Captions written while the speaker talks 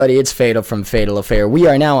Buddy, it's Fatal from Fatal Affair. We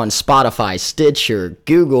are now on Spotify, Stitcher,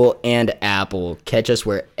 Google, and Apple. Catch us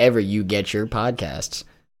wherever you get your podcasts.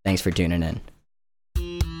 Thanks for tuning in.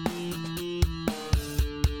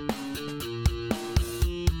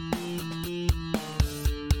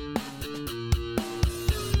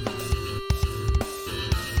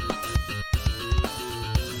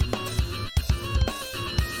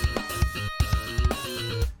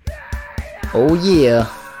 Oh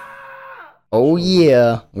yeah. Oh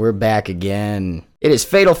yeah, we're back again. It is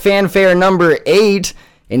Fatal Fanfare number 8,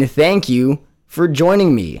 and thank you for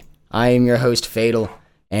joining me. I am your host, Fatal,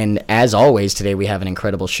 and as always, today we have an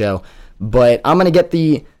incredible show. But I'm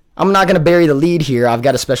not gonna bury the lead here. I've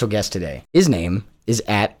got a special guest today. His name is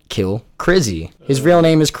 @KillCrizzy. His real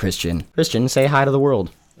name is Christian. Christian, say hi to the world.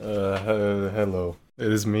 Hello.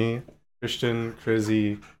 It is me, Christian,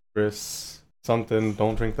 Crizzy, Chris, something,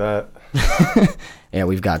 don't drink that. Yeah,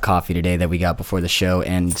 we've got coffee today that we got before the show,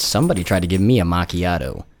 and somebody tried to give me a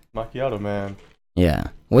macchiato. Macchiato, man. Yeah,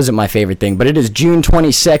 wasn't my favorite thing, but it is June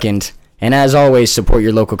 22nd, and as always, support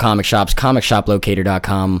your local comic shops,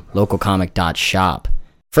 comicshoplocator.com, localcomic.shop.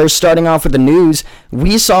 First, starting off with the news,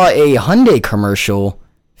 we saw a Hyundai commercial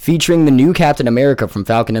featuring the new Captain America from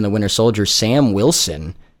Falcon and the Winter Soldier, Sam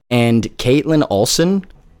Wilson, and Caitlin Olsen,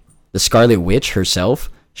 the Scarlet Witch herself,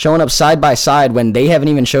 showing up side by side when they haven't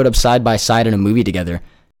even showed up side by side in a movie together,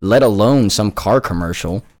 let alone some car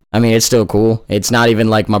commercial. I mean, it's still cool. It's not even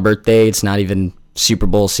like my birthday. It's not even Super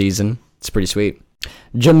Bowl season. It's pretty sweet.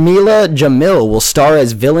 Jamila Jamil will star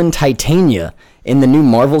as villain Titania in the new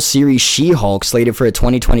Marvel series She-Hulk, slated for a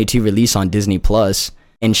 2022 release on Disney+.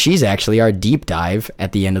 And she's actually our deep dive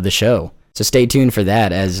at the end of the show. So stay tuned for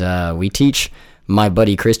that as we teach my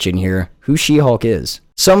buddy Christian here who She-Hulk is.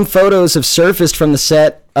 Some photos have surfaced from the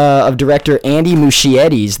set of director Andy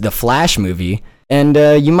Muschietti's The Flash movie, and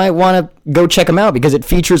you might want to go check them out because it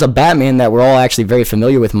features a Batman that we're all actually very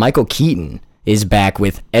familiar with. Michael Keaton is back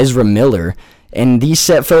with Ezra Miller, and these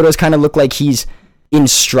set photos kind of look like he's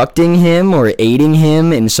instructing him or aiding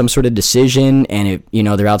him in some sort of decision, and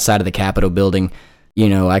they're outside of the Capitol building.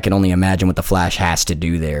 I can only imagine what the Flash has to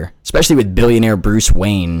do there, especially with billionaire Bruce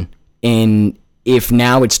Wayne. And if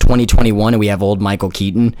now it's 2021 and we have old Michael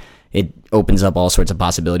Keaton, it opens up all sorts of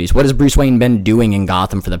possibilities. What has Bruce Wayne been doing in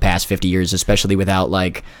Gotham for the past 50 years, especially without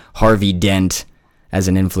like Harvey Dent as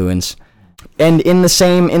an influence? And in the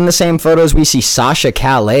same photos, we see Sasha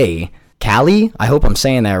Callie, I hope I'm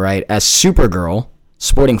saying that right, as Supergirl,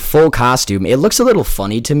 sporting full costume. It looks a little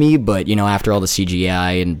funny to me, but after all the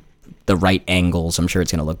CGI and the right angles, I'm sure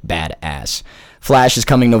it's gonna look badass. Flash is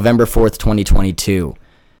coming November 4th, 2022.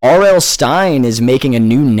 R.L. Stine is making a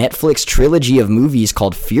new Netflix trilogy of movies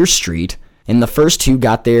called Fear Street, and the first two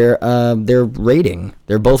got their rating.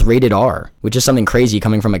 They're both rated R, which is something crazy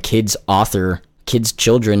coming from a kids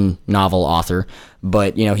children novel author,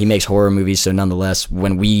 but he makes horror movies, so nonetheless,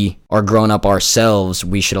 when we are grown up ourselves,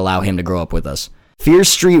 we should allow him to grow up with us. Fear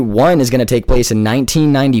Street 1 is going to take place in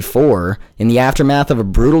 1994 in the aftermath of a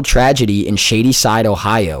brutal tragedy in Shadyside,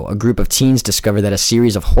 Ohio. A group of teens discover that a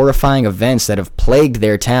series of horrifying events that have plagued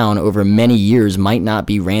their town over many years might not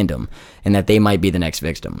be random, and that they might be the next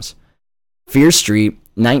victims. Fear Street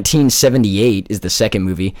 1978 is the second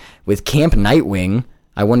movie, with Camp Nightwing,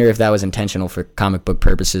 I wonder if that was intentional for comic book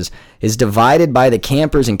purposes, is divided by the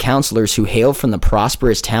campers and counselors who hail from the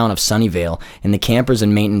prosperous town of Sunnyvale and the campers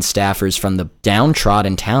and maintenance staffers from the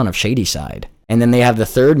downtrodden town of Shadyside. And then they have the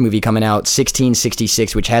third movie coming out,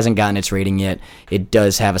 1666, which hasn't gotten its rating yet. It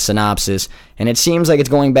does have a synopsis, and it seems like it's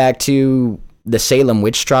going back to the Salem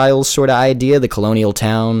witch trials sort of idea, the colonial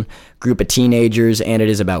town, group of teenagers, and it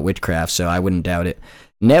is about witchcraft, so I wouldn't doubt it.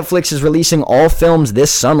 Netflix is releasing all films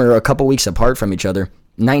this summer, a couple weeks apart from each other.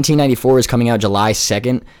 1994 is coming out July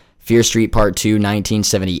 2nd. Fear Street Part 2,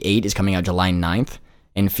 1978 is coming out July 9th.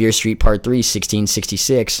 And Fear Street Part 3,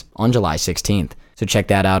 1666 on July 16th. So check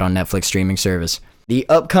that out on Netflix streaming service. The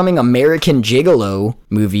upcoming American Gigolo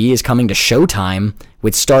movie is coming to Showtime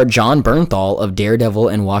with star John Bernthal of Daredevil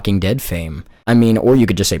and Walking Dead fame. I mean, or you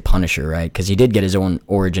could just say Punisher, right? Because he did get his own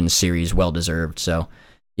origin series, well-deserved. So,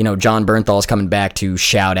 John Bernthal is coming back to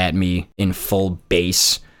shout at me in full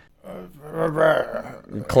bass.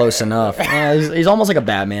 Close enough. Yeah, he's almost like a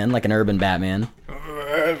Batman, like an urban Batman.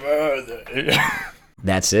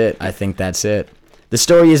 That's it. I think that's it. The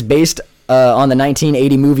story is based on the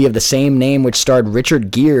 1980 movie of the same name, which starred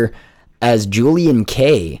Richard Gere as Julian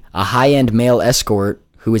Kay, a high-end male escort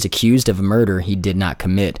who is accused of a murder he did not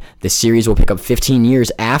commit. The series will pick up 15 years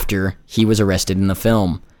after he was arrested in the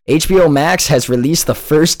film. HBO Max has released the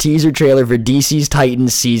first teaser trailer for DC's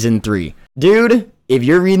Titans Season 3. Dude, If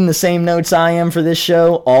you're reading the same notes I am for this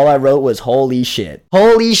show, all I wrote was holy shit.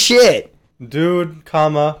 Holy shit! Dude,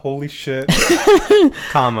 comma, holy shit,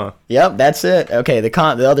 comma. Yep, that's it. Okay, the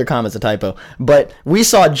other comma's a typo. But we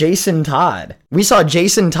saw Jason Todd. We saw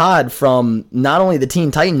Jason Todd from not only the Teen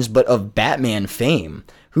Titans, but of Batman fame,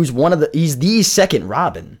 who's he's the second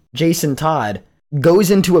Robin. Jason Todd goes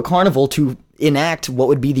into a carnival to enact what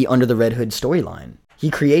would be the Under the Red Hood storyline. He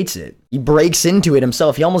creates it. He breaks into it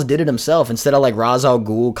himself. He almost did it himself instead of like Ra's al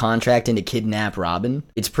Ghul contracting to kidnap Robin.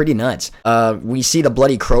 It's pretty nuts. We see the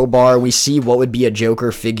bloody crowbar. We see what would be a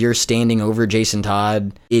Joker figure standing over Jason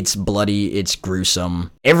Todd. It's bloody. It's gruesome.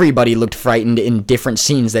 Everybody looked frightened in different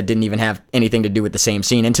scenes that didn't even have anything to do with the same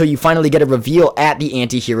scene until you finally get a reveal at the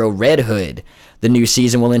anti-hero Red Hood. The new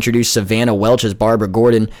season will introduce Savannah Welch as Barbara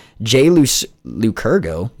Gordon, Jay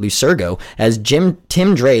Lucergo as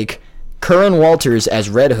Tim Drake, Curran Walters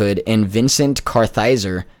as Red Hood, and Vincent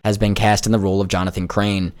Kartheiser has been cast in the role of Jonathan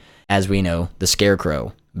Crane. As we know, the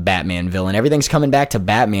Scarecrow, Batman villain. Everything's coming back to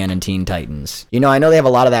Batman and Teen Titans. You know, I know they have a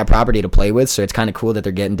lot of that property to play with, so it's kind of cool that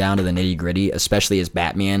they're getting down to the nitty-gritty, especially as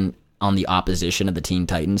Batman on the opposition of the Teen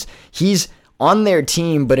Titans. He's on their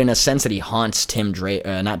team, but in a sense that he haunts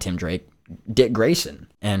Dick Grayson.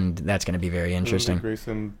 And that's going to be very interesting. Dick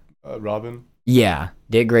Grayson, Robin? Yeah,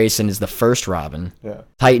 Dick Grayson is the first Robin. Yeah.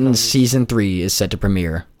 Titans Season 3 is set to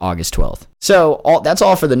premiere August 12th. So that's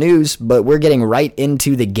all for the news, but we're getting right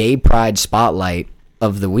into the gay pride spotlight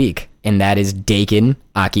of the week, and that is Daken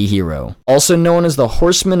Akihiro, also known as the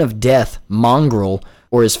Horseman of Death, Mongrel,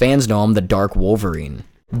 or as fans know him, the Dark Wolverine.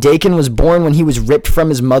 Daken was born when he was ripped from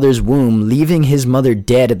his mother's womb, leaving his mother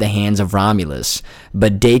dead at the hands of Romulus.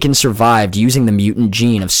 But Daken survived using the mutant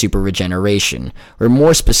gene of super regeneration, or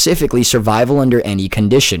more specifically, survival under any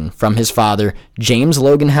condition, from his father, James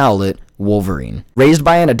Logan Howlett, Wolverine. Raised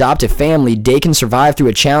by an adoptive family, Daken survived through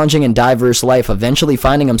a challenging and diverse life, eventually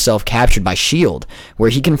finding himself captured by S.H.I.E.L.D., where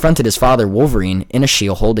he confronted his father, Wolverine, in a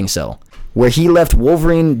S.H.I.E.L.D. holding cell, where he left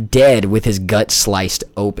Wolverine dead with his gut sliced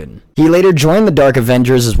open. He later joined the Dark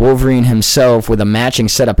Avengers as Wolverine himself with a matching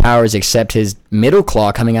set of powers except his middle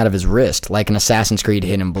claw coming out of his wrist, like an Assassin's Creed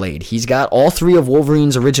hidden blade. He's got all three of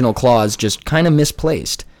Wolverine's original claws, just kind of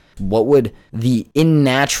misplaced. What would the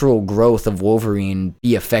unnatural growth of Wolverine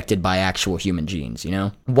be affected by actual human genes, you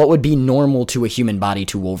know? What would be normal to a human body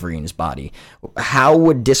to Wolverine's body? How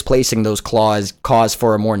would displacing those claws cause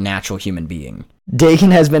for a more natural human being?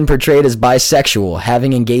 Daken has been portrayed as bisexual,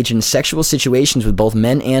 having engaged in sexual situations with both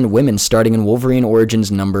men and women starting in Wolverine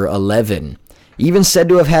Origins number 11. Even said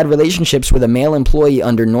to have had relationships with a male employee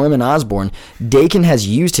under Norman Osborn, Daken has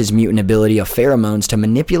used his mutant ability of pheromones to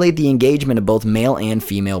manipulate the engagement of both male and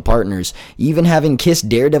female partners. Even having kissed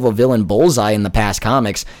Daredevil villain Bullseye in the past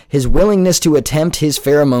comics, his willingness to attempt his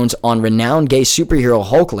pheromones on renowned gay superhero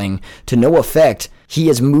Hulkling to no effect. He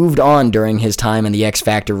has moved on during his time in the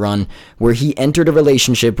X-Factor run, where he entered a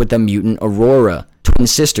relationship with the mutant Aurora, twin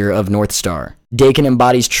sister of Northstar. Daken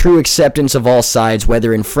embodies true acceptance of all sides,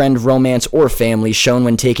 whether in friend, romance, or family, shown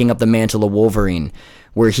when taking up the mantle of Wolverine,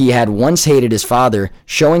 where he had once hated his father,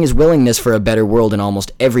 showing his willingness for a better world in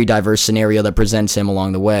almost every diverse scenario that presents him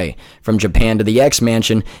along the way, from Japan to the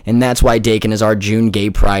X-Mansion, and that's why Daken is our June Gay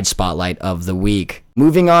Pride Spotlight of the week.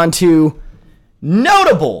 Moving on to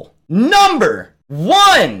notable number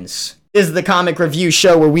ones is the comic review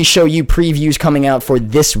show where we show you previews coming out for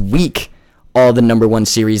this week. All the number one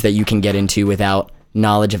series that you can get into without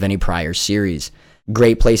knowledge of any prior series.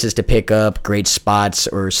 Great places to pick up, great spots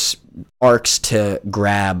or arcs to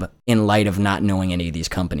grab in light of not knowing any of these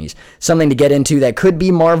companies. Something to get into that could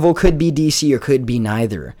be Marvel, could be DC, or could be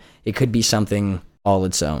neither. It could be something all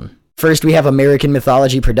its own. First, we have American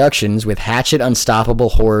Mythology Productions with Hatchet Unstoppable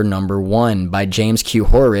Horror number 1 by James Q.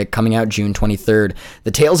 Horrick, coming out June 23rd. The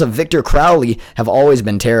tales of Victor Crowley have always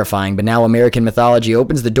been terrifying, but now American Mythology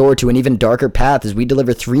opens the door to an even darker path as we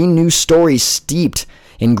deliver 3 new stories steeped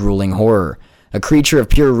in grueling horror. A creature of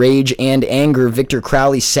pure rage and anger, Victor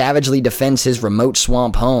Crowley savagely defends his remote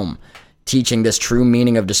swamp home, teaching this true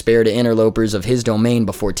meaning of despair to interlopers of his domain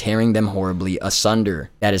before tearing them horribly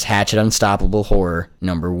asunder. That is Hatchet Unstoppable Horror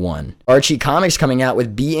number 1. Archie Comics coming out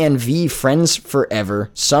with BNV Friends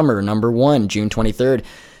Forever Summer number 1, June 23rd.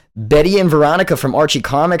 Betty and Veronica from Archie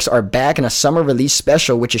Comics are back in a summer release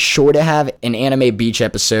special, which is sure to have an Anime Beach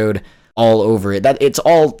episode all over it. It's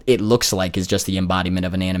all it looks like is just the embodiment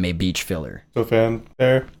of an Anime Beach filler. So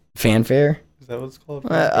fanfare? Fanfare? Is that what it's called?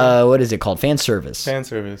 What is it called? Fan service. Fan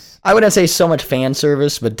service. I wouldn't say so much fan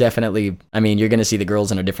service, but definitely, I mean, you're going to see the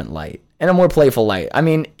girls in a different light. And a more playful light. I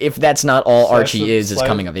mean, if that's not all Archie is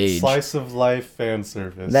coming of age. Slice of life fan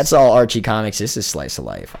service. That's all Archie Comics is slice of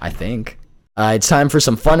life, I think. It's time for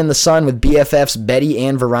some fun in the sun with BFFs Betty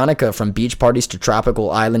and Veronica. From beach parties to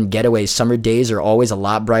tropical island getaways, summer days are always a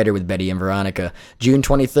lot brighter with Betty and Veronica. June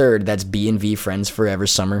 23rd, that's B&V Friends Forever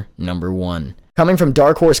Summer #1. Coming from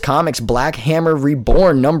Dark Horse Comics, Black Hammer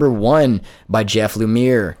Reborn #1 by Jeff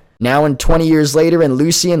Lemire. Now, 20 years later, and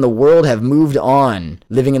Lucy and the world have moved on.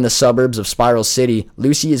 Living in the suburbs of Spiral City,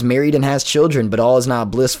 Lucy is married and has children, but all is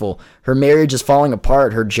not blissful. Her marriage is falling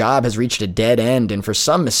apart, her job has reached a dead end, and for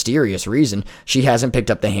some mysterious reason, she hasn't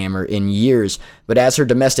picked up the hammer in years. But as her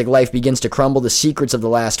domestic life begins to crumble, the secrets of the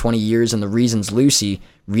last 20 years and the reasons Lucy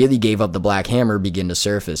really gave up the Black Hammer begin to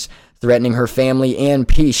surface, threatening her family and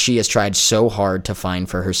peace she has tried so hard to find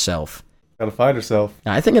for herself. Gotta find herself.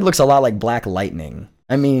 I think it looks a lot like Black Lightning.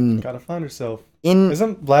 I mean, Gotta find herself.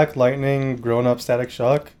 Isn't Black Lightning grown up Static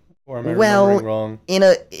Shock? Or am I remembering wrong?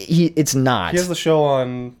 It's not. He has the show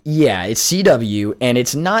on. Yeah, it's CW, and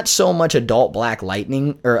it's not so much adult Black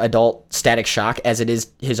Lightning or adult Static Shock as it is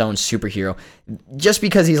his own superhero. Just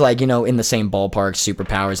because he's like, in the same ballpark,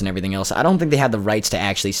 superpowers and everything else, I don't think they had the rights to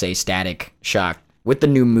actually say Static Shock. With the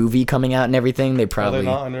new movie coming out and everything, they probably... Are they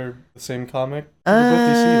not under the same comic? They're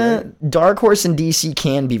both DC, right? Dark Horse and DC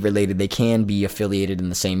can be related. They can be affiliated in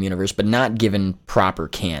the same universe, but not given proper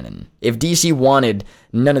canon. If DC wanted,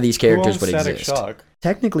 none of these characters would Static exist. Shock?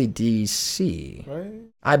 Technically DC. Right?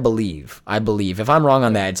 I believe. If I'm wrong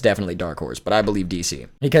on that, it's definitely Dark Horse, but I believe DC.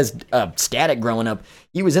 Because Static growing up,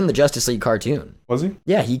 he was in the Justice League cartoon. Was he?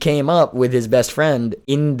 Yeah, he came up with his best friend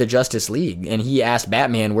in the Justice League, and he asked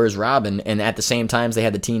Batman, where's Robin? And at the same time, they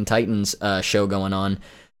had the Teen Titans show going on.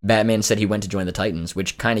 Batman said he went to join the Titans,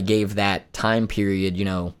 which kind of gave that time period,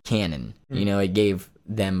 canon. It gave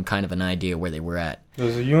them kind of an idea where they were at.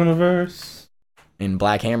 There's a universe. And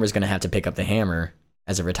Black Hammer's going to have to pick up the hammer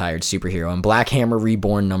as a retired superhero. And Black Hammer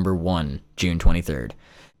Reborn #1, June 23rd.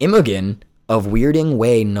 Imogen of Weirding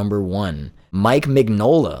Way #1. Mike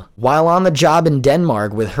Mignola. While on the job in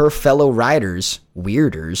Denmark with her fellow riders,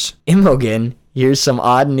 Weirders, Imogen, here's some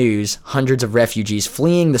odd news. Hundreds of refugees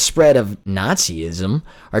fleeing the spread of Nazism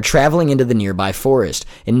are traveling into the nearby forest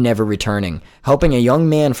and never returning. Helping a young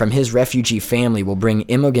man from his refugee family will bring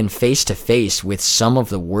Imogen face to face with some of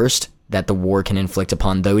the worst that the war can inflict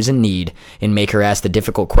upon those in need and make her ask the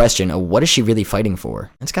difficult question of what is she really fighting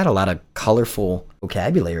for? It's got a lot of colorful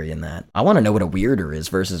vocabulary in that. I want to know what a weirder is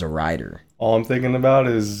versus a rider. All I'm thinking about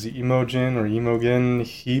is Imogen or Imogen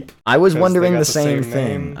Heap. I was wondering the same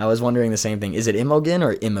thing. Is it Imogen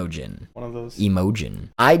or Imogen? One of those.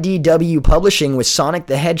 Imogen. IDW Publishing with Sonic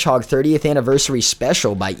the Hedgehog 30th Anniversary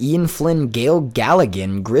Special by Ian Flynn, Gail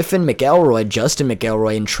Galligan, Griffin McElroy, Justin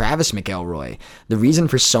McElroy, and Travis McElroy. The reason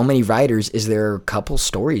for so many writers is there are a couple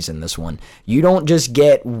stories in this one. You don't just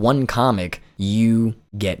get one comic, you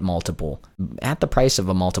get multiple at the price of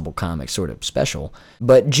a multiple comic sort of special.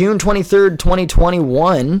 But June 23rd,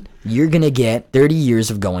 2021, you're gonna get 30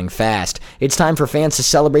 years of going fast. It's time for fans to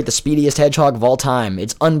celebrate the speediest hedgehog of all time.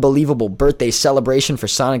 It's unbelievable birthday celebration for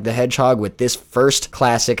Sonic the Hedgehog with this first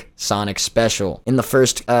classic Sonic special. In the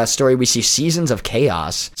first story, we see seasons of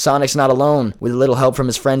chaos. Sonic's not alone. With a little help from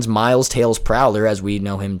his friends Miles Tails Prowler, as we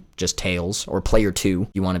know him just Tails, or Player 2,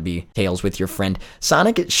 you want to be Tails with your friend.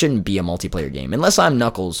 Sonic, it shouldn't be a multiplayer game, unless I'm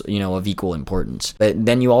Knuckles, of equal importance. But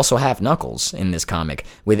then you also have Knuckles in this comic,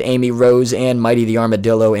 with Amy Rose and Mighty the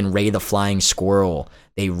Armadillo and Ray the Flying Squirrel.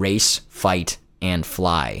 They race, fight, and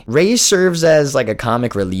fly. Ray serves as like a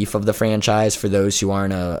comic relief of the franchise for those who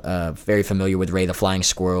aren't very familiar with Ray the Flying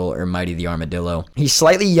Squirrel or Mighty the Armadillo. He's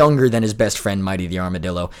slightly younger than his best friend Mighty the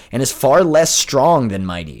Armadillo, and is far less strong than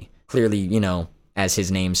Mighty. Clearly, as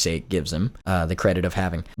his namesake gives him the credit of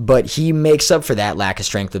having. But he makes up for that lack of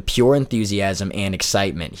strength with pure enthusiasm and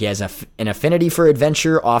excitement. He has an affinity for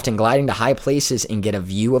adventure, often gliding to high places and get a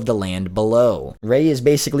view of the land below. Ray is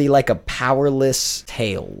basically like a powerless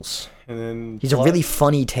Tails. And then he's a really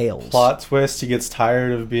funny Tails. Plot twist, he gets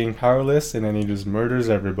tired of being powerless and then he just murders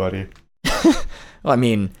everybody. Well, I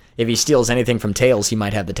mean, if he steals anything from Tails, he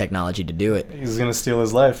might have the technology to do it. He's gonna steal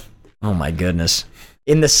his life. Oh my goodness.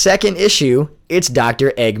 In the second issue, it's Dr.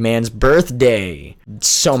 Eggman's birthday.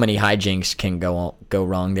 So many hijinks can go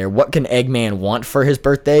wrong there. What can Eggman want for his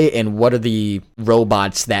birthday, and what are the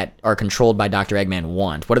robots that are controlled by Dr. Eggman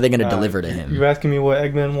want? What are they going to deliver to him? You're asking me what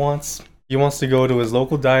Eggman wants? He wants to go to his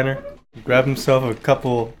local diner, grab himself a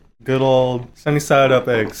couple good old sunny-side-up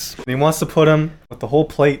eggs. And he wants to put them with the whole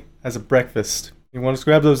plate as a breakfast. He wants to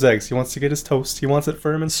grab those eggs. He wants to get his toast. He wants it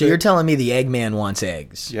firm and So you're telling me the Eggman wants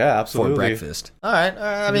eggs? Yeah, absolutely. For breakfast. All right.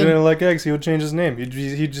 I mean, if he didn't like eggs, he would change his name.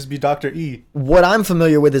 He'd just be Dr. E. What I'm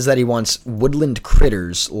familiar with is that he wants woodland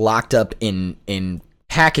critters locked up in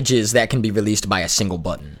packages that can be released by a single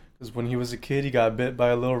button. Because when he was a kid, he got bit by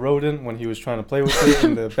a little rodent when he was trying to play with it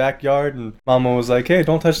in the backyard, and Mama was like, "Hey,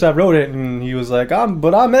 don't touch that rodent," and he was like, "I'm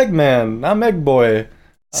Eggman. I'm Egg Boy."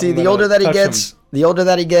 See, the older that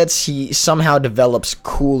he gets, he somehow develops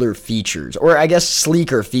cooler features, or I guess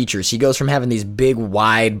sleeker features. He goes from having these big,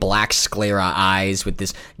 wide, black sclera eyes with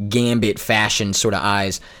this gambit fashion sort of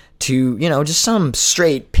eyes to, just some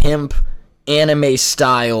straight pimp,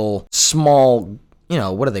 anime-style, small,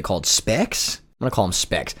 what are they called, specs? I'm going to call them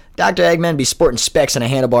specs. Dr. Eggman be sporting specs and a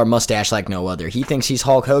handlebar mustache like no other. He thinks he's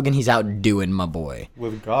Hulk Hogan. He's outdoing my boy.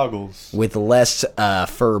 With goggles. With less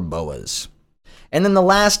fur boas. And then the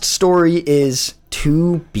last story is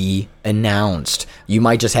to be announced. You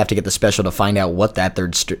might just have to get the special to find out what that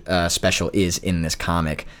third special is in this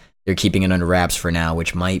comic. They're keeping it under wraps for now,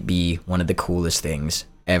 which might be one of the coolest things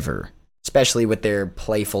ever. Especially with their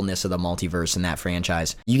playfulness of the multiverse in that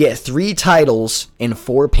franchise. You get 3 titles and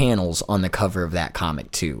 4 panels on the cover of that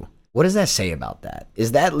comic too. What does that say about that?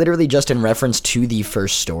 Is that literally just in reference to the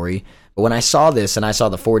first story? But when I saw this and I saw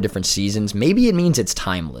the 4 different seasons, maybe it means it's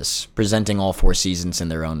timeless, presenting all 4 seasons in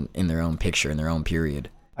their own picture, in their own period.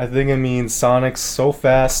 I think it means Sonic's so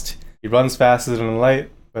fast, he runs faster than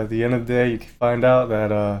light, but at the end of the day, you can find out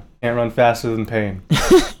that can't run faster than pain.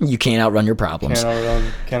 You can't outrun your problems.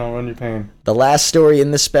 Can't outrun your pain. The last story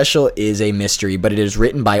in this special is a mystery, but it is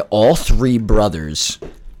written by all 3 brothers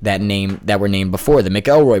that were named before, the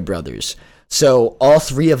McElroy brothers. So all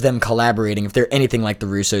 3 of them collaborating. If they're anything like the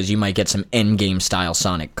Russos, you might get some Endgame style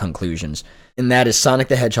Sonic conclusions. And that is Sonic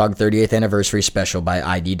the Hedgehog 38th Anniversary Special by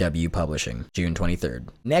IDW Publishing, June 23rd.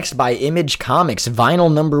 Next, by Image Comics,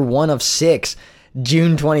 vinyl number 1 of 6,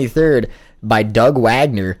 June 23rd, by Doug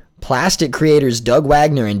Wagner. Plastic creators Doug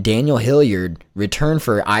Wagner and Daniel Hilliard return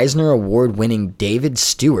for Eisner Award-winning David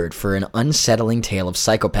Stewart for an unsettling tale of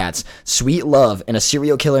psychopaths, sweet love, and a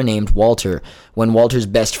serial killer named Walter. When Walter's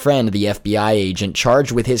best friend, the FBI agent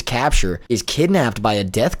charged with his capture, is kidnapped by a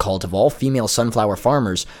death cult of all-female sunflower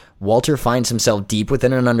farmers, Walter finds himself deep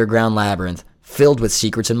within an underground labyrinth, filled with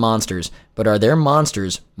secrets and monsters. But are there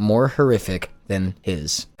monsters more horrific than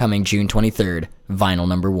his? Coming June 23rd, vinyl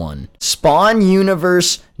number 1. Spawn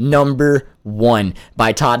Universe number 1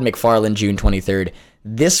 by Todd McFarlane, June 23rd.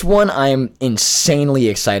 This one I'm insanely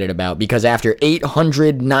excited about because after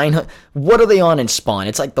 800, 900, what are they on in Spawn?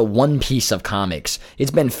 It's like the One Piece of comics. It's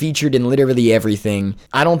been featured in literally everything.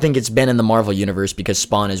 I don't think it's been in the Marvel Universe because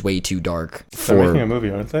Spawn is way too dark. They're making a movie,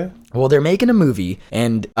 aren't they? Well, they're making a movie,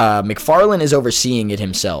 and McFarlane is overseeing it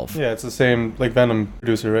himself. Yeah, it's the same, like, Venom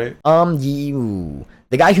producer, right?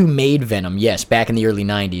 The guy who made Venom, yes, back in the early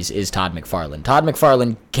 90s, is Todd McFarlane. Todd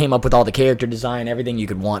McFarlane came up with all the character design, everything you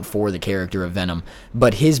could want for the character of Venom.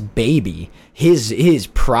 But his baby, his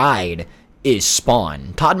pride is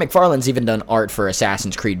Spawn. Todd McFarlane's even done art for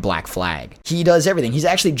Assassin's Creed Black Flag. He does everything. He's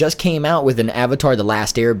actually just came out with an Avatar The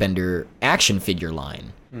Last Airbender action figure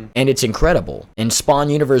line. And it's incredible. And Spawn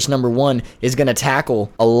Universe number 1 is going to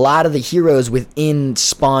tackle a lot of the heroes within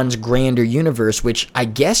Spawn's grander universe, which I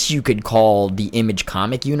guess you could call the Image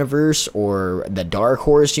Comic universe or the Dark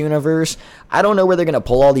Horse universe. I don't know where they're going to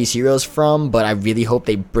pull all these heroes from, but I really hope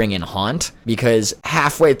they bring in Haunt, because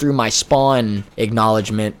halfway through my Spawn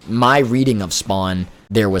acknowledgement, my reading of Spawn,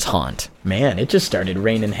 there was Haunt. Man, it just started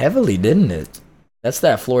raining heavily, didn't it? That's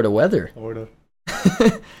that Florida weather. Florida.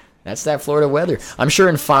 That's that Florida weather. I'm sure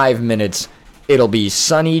in 5 minutes, it'll be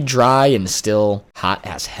sunny, dry, and still hot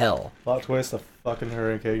as hell. Plot twist, a fucking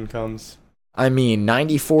hurricane comes. I mean,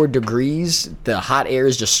 94 degrees, the hot air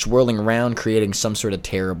is just swirling around, creating some sort of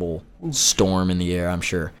terrible storm in the air, I'm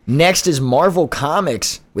sure. Next is Marvel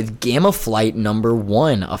Comics with Gamma Flight number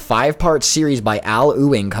 1, a 5-part series by Al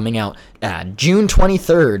Ewing coming out June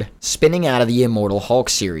 23rd, spinning out of the Immortal Hulk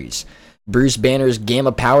series. Bruce Banner's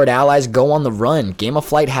Gamma-powered allies go on the run. Gamma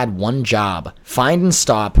Flight had one job: find and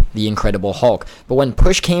stop the Incredible Hulk. But when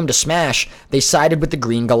push came to smash, they sided with the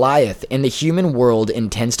Green Goliath, and the human world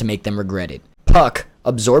intends to make them regret it. Puck,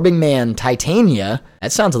 Absorbing Man, Titania,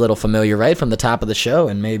 that sounds a little familiar, right, from the top of the show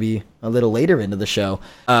and maybe a little later into the show.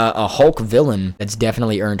 A Hulk villain that's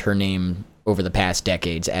definitely earned her name over the past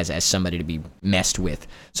decades as somebody to be messed with.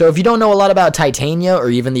 So if you don't know a lot about Titania or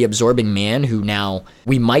even the Absorbing Man, who now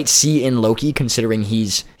we might see in Loki considering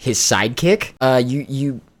he's his sidekick,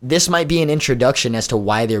 this might be an introduction as to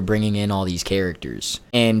why they're bringing in all these characters.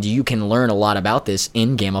 And you can learn a lot about this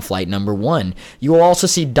in Gamma Flight number 1. You will also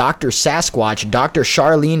see Dr. Sasquatch, Dr.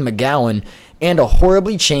 Charlene McGowan, and a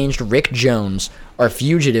horribly changed Rick Jones are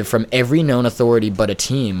fugitive from every known authority but a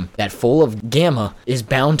team that, full of Gamma, is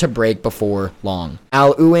bound to break before long.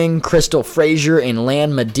 Al Ewing, Crystal Frazier, and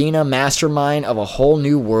Lan Medina, mastermind of a whole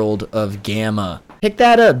new world of Gamma. Pick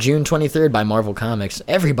that up, June 23rd by Marvel Comics.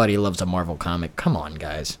 Everybody loves a Marvel comic. Come on,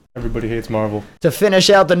 guys. Everybody hates Marvel. To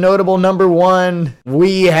finish out the notable number 1,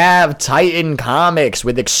 we have Titan Comics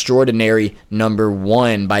with Extraordinary number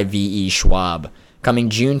 1 by V.E. Schwab,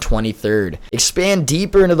 coming June 23rd. Expand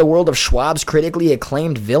deeper into the world of Schwab's critically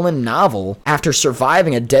acclaimed villain novel. After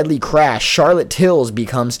surviving a deadly crash, Charlotte Tills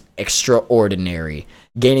becomes extraordinary,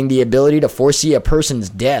 gaining the ability to foresee a person's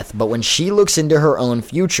death, but when she looks into her own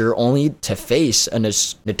future only to face a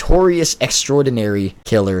notorious extraordinary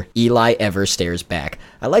killer, Eli ever stares back.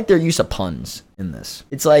 I like their use of puns in this.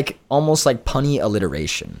 It's like almost like punny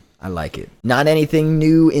alliteration. I like it. Not anything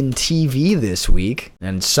new in TV this week,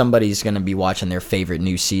 and somebody's gonna be watching their favorite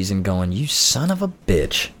new season going, you son of a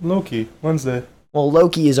bitch. Loki, Wednesday. Well,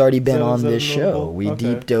 Loki has already been on Is that this show. We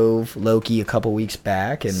okay. deep dove Loki a couple weeks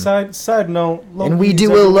back, and Side note, Loki and we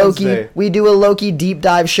do a Loki deep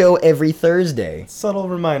dive show every Thursday. Subtle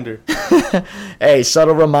reminder. Hey,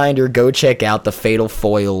 subtle reminder, go check out the Fatal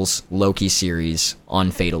Foils Loki series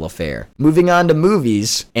on Fatal Affair. Moving on to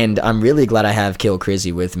movies, and I'm really glad I have Kill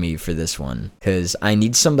Crizzy with me for this one, because I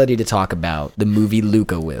need somebody to talk about the movie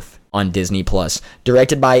Luca with on Disney Plus,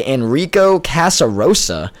 directed by Enrico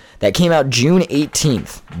Casarosa, that came out June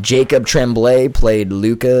 18th. Jacob Tremblay played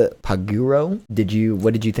Luca Paguro.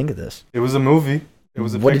 What did you think of this? It was a movie. It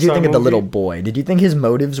was a What did you Pixar think of the movie. little boy? Did you think his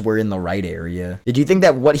motives were in the right area? Did you think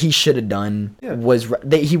that what he should have done was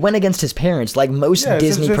that he went against his parents, like most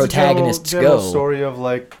Disney it's protagonists a general go? Story of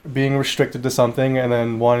like being restricted to something and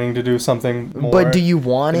then wanting to do something more. But do you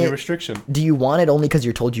want than it? your restriction. Do you want it only because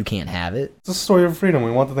you're told you can't have it? It's a story of freedom.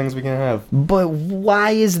 We want the things we can't have. But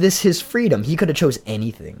why is this his freedom? He could have chose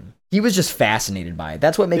anything. He was just fascinated by it.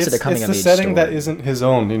 That's what makes it a coming of age It's the setting story. that isn't his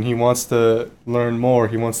own, and he wants to learn more.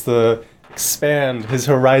 He wants to expand his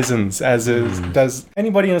horizons as does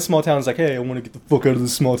anybody in a small town is like, hey, I want to get the fuck out of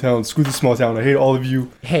this small town. Screw this small town. I hate all of you.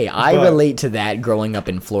 Hey, I relate to that growing up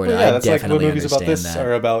in Florida. Yeah, I that's like what definitely movies about understand this that.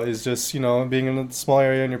 are about, is just, being in a small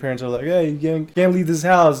area and your parents are like, hey, you can't leave this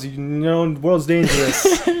house. The world's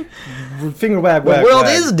dangerous. Finger wag, The wag, world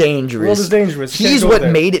wag. is dangerous. The world is dangerous. You He's can't go what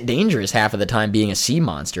there. made it dangerous half of the time, being a sea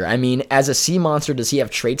monster. I mean, as a sea monster, does he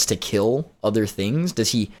have traits to kill other things?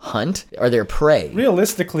 Does he hunt? Are there prey?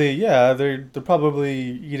 Realistically, yeah, they're probably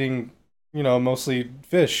eating, mostly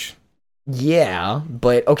fish. Yeah,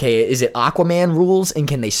 but okay, is it Aquaman rules, and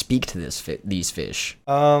can they speak to these fish?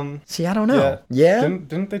 See, I don't know. Yeah?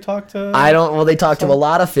 Didn't they talk to? I don't. Well, they talked to a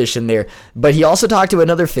lot of fish in there, but he also talked to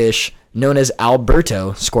another fish known as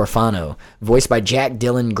Alberto Scorfano, voiced by Jack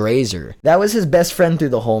Dylan Grazer. That was his best friend through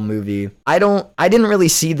the whole movie. I didn't really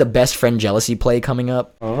see the best friend jealousy play coming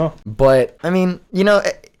up, I don't know. but I mean,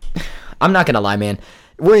 I'm not gonna lie, man.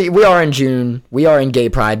 We are in June. We are in Gay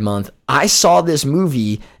Pride Month. I saw this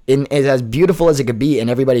movie, and it's as beautiful as it could be,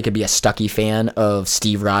 and everybody could be a Stucky fan of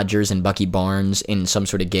Steve Rogers and Bucky Barnes in some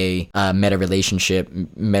sort of gay meta relationship,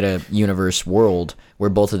 meta universe world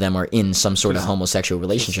where both of them are in some sort of homosexual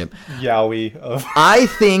relationship. Yowie of. I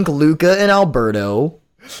think Luca and Alberto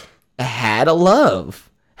had a love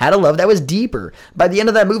that was deeper. By the end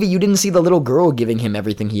of that movie, you didn't see the little girl giving him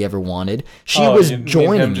everything he ever wanted. She was You mean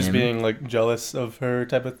joining him. Just being like jealous of her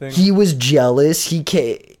type of thing. He was jealous.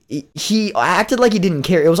 He acted like he didn't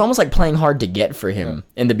care. It was almost like playing hard to get for him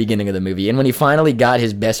in the beginning of the movie. And when he finally got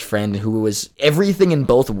his best friend, who was everything in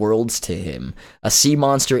both worlds to him, a sea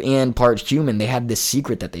monster and part human, they had this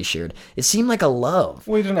secret that they shared. It seemed like a love.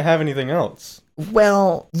 Well, he didn't have anything else.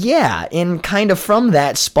 Well, yeah, and kind of from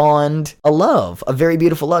that spawned a love, a very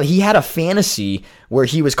beautiful love. He had a fantasy where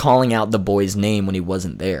he was calling out the boy's name when he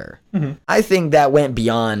wasn't there. Mm-hmm. I think that went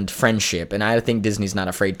beyond friendship, and I think Disney's not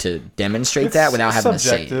afraid to demonstrate that without having to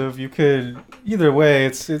say it. Subjective. You could either way.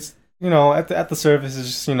 It's at the surface, it's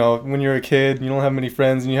just when you're a kid, you don't have many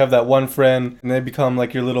friends, and you have that one friend, and they become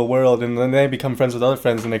like your little world, and then they become friends with other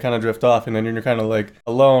friends, and they kind of drift off, and then you're kind of like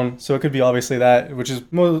alone. So it could be obviously that, which is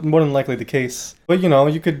more than likely the case. But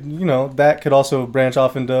you could that could also branch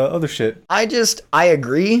off into other shit. I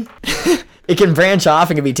agree. It can branch off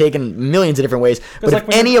and can be taken millions of different ways. But if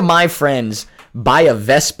any of my friends buy a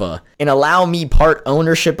Vespa and allow me part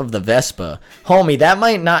ownership of the Vespa, homie, that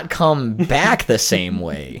might not come back the same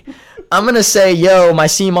way. I'm going to say, yo, my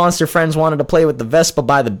sea monster friends wanted to play with the Vespa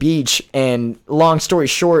by the beach, and long story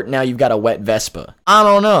short, now you've got a wet Vespa. I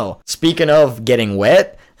don't know. Speaking of getting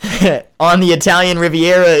wet, on the Italian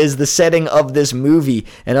Riviera is the setting of this movie.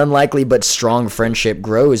 An unlikely but strong friendship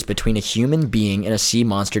grows between a human being and a sea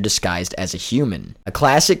monster disguised as a human. A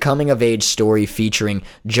classic coming-of-age story featuring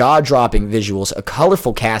jaw-dropping visuals, a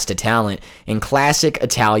colorful cast of talent, and classic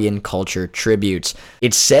Italian culture tributes.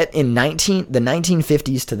 It's set in the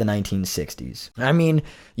 1950s to the 1960s. I mean,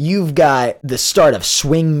 you've got the start of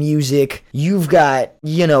swing music. You've got,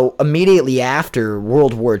 immediately after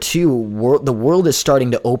World War II, the world is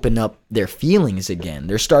starting to open up their feelings again.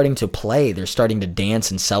 They're starting to play. They're starting to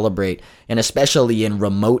dance and celebrate. And especially in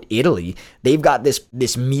remote Italy, they've got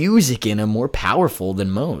this music in them more powerful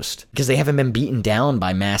than most because they haven't been beaten down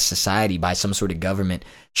by mass society, by some sort of government.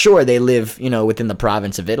 Sure, they live, within the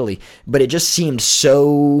province of Italy, but it just seemed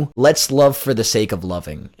so, let's love for the sake of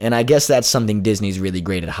loving. And I guess that's something Disney's really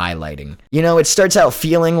great at highlighting. It starts out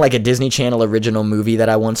feeling like a Disney Channel original movie that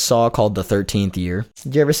I once saw called The 13th Year.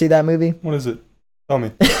 Did you ever see that movie? What is it? Tell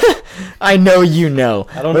me. I know you know.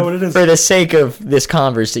 I don't know what it is. For the sake of this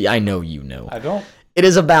conversation, I know you know. I don't.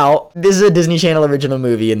 This is a Disney Channel original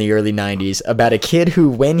movie in the early 90s about a kid who,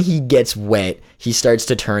 when he gets wet, he starts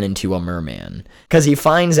to turn into a merman. Because he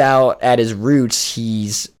finds out at his roots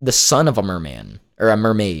he's the son of a merman, or a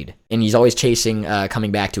mermaid. And he's always chasing,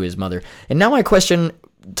 coming back to his mother. And now my question,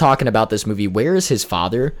 talking about this movie, where is his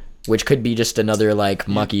father? Which could be just another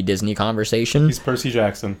mucky Disney conversation. He's Percy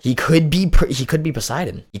Jackson. He could be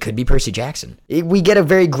Poseidon. He could be Percy Jackson. We get a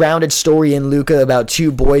very grounded story in Luca about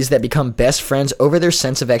two boys that become best friends over their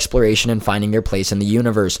sense of exploration and finding their place in the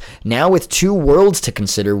universe. Now with two worlds to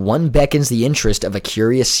consider, one beckons the interest of a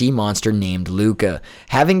curious sea monster named Luca.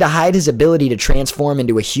 Having to hide his ability to transform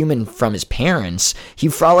into a human from his parents, he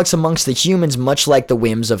frolics amongst the humans much like the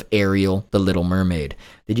whims of Ariel, the Little Mermaid.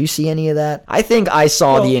 Did you see any of that? I think I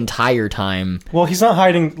saw the entire time. Well, he's not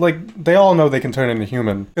hiding. They all know they can turn into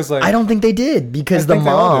human. I don't think they did because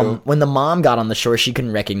when the mom got on the shore, she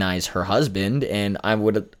couldn't recognize her husband, and I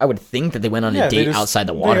would think that they went on a date outside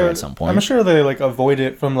the water at some point. I'm sure they avoid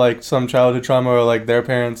it from some childhood trauma or their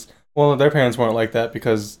parents. Well, their parents weren't like that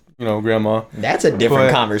because grandma. That's a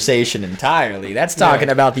different conversation entirely. That's talking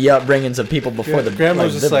about the upbringings of people before the grandma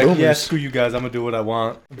was just boomers. yeah, screw you guys, I'm gonna do what I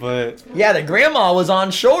want. But yeah, the grandma was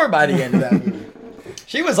on shore by the end of that movie.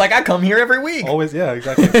 She was like, I come here every week. Always, yeah,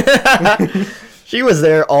 exactly. She was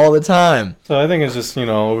there all the time. So I think it's just,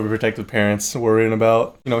 overprotective parents worrying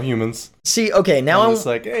about, humans. See, okay, now I'm just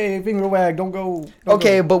hey, finger wag, don't go.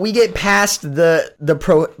 But we get past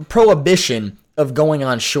the prohibition of going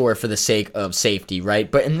on shore for the sake of safety,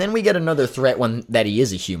 right? And then we get another threat that he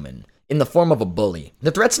is a human in the form of a bully. The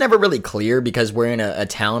threat's never really clear because we're in a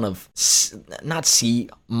town of not sea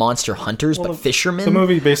monster hunters, but fishermen. The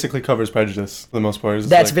movie basically covers prejudice for the most part.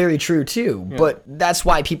 That's very true too, but that's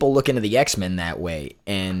why people look into the X-Men that way.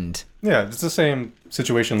 And yeah, it's the same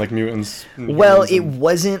situation like mutants. Well, it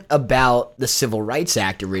wasn't about the Civil Rights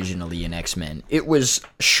Act originally in X-Men. It was,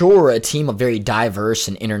 sure, a team of very diverse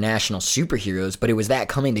and international superheroes, but it was that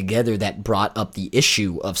coming together that brought up the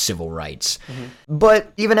issue of civil rights. Mm-hmm.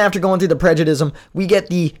 But even after going through the prejudice, we get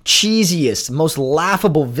the cheesiest, most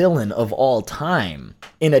laughable villain of all time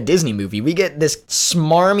in a Disney movie. We get this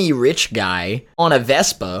smarmy rich guy on a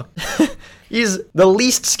Vespa. He's the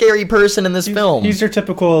least scary person in this film. He's your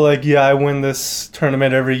typical, I win this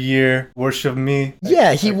tournament every year, worship me.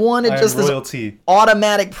 Yeah, he wanted just this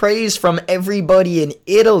automatic praise from everybody in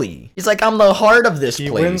Italy. He's like, I'm the heart of this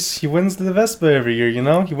place. He wins the Vespa every year,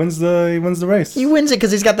 He wins the race. He wins it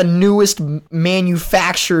because he's got the newest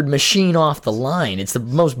manufactured machine off the line. It's the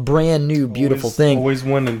most brand new, beautiful thing. Always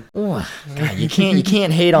winning. Oh, God, you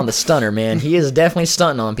can't hate on the stunner, man. He is definitely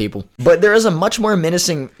stunting on people. But there is a much more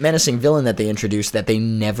menacing villain that they introduced that they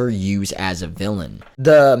never use as a villain.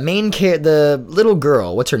 The little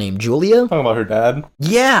girl, what's her name, Julia? Talking about her dad?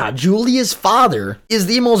 Yeah, Julia's father is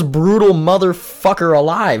the most brutal motherfucker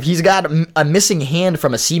alive. He's got a missing hand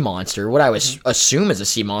from a sea monster. What I would assume is a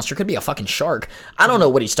sea monster. Could be a fucking shark. I don't know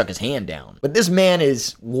what he stuck his hand down. But this man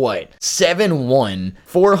is, 7'1",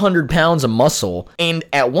 400 pounds of muscle. And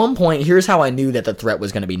at one point, here's how I knew that the threat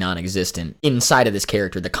was going to be non-existent inside of this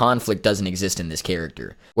character. The conflict doesn't exist in this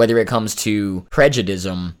character. Whether it comes to prejudice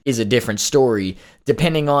is a different story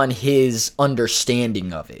depending on his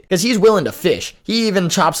understanding of it. Because he's willing to fish. He even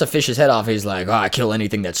chops a fish's head off. He's like, I kill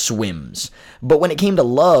anything that swims. But when it came to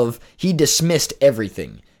love, he dismissed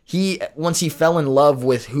everything. Once he fell in love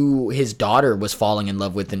with who his daughter was falling in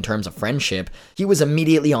love with in terms of friendship, he was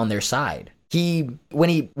immediately on their side.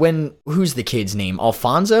 who's the kid's name?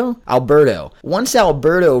 Alberto. Once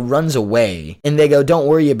Alberto runs away and they go, don't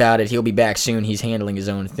worry about it, he'll be back soon, he's handling his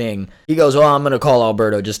own thing. He goes, well, I'm going to call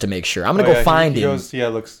Alberto just to make sure. I'm going to go find him. He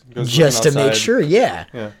goes just to make sure,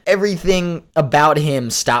 yeah. Everything about him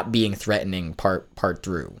stopped being threatening part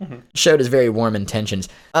through. Showed his very warm intentions.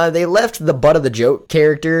 They left the butt of the joke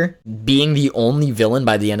character being the only villain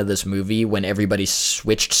by the end of this movie when everybody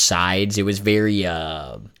switched sides. It was very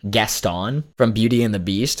Gaston from Beauty and the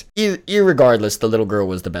Beast. Irregardless, the little girl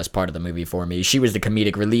was the best part of the movie for me. She was the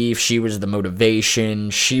comedic relief. She was the motivation.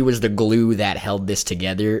 She was the glue that held this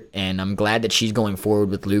together, and I'm glad that she's going forward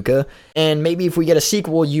with Luca. And maybe if we get a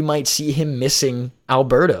sequel, you might see him missing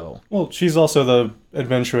Alberto. Well, she's also the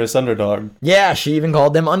adventurous underdog. Yeah, she even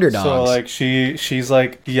called them underdogs. So like she's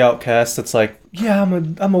like the outcast that's like, yeah,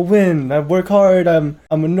 I'm a win. I work hard. I'm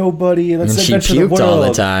a nobody. Let's adventure the world. And she puked all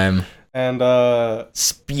the time. And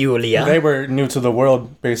Spulia. They were new to the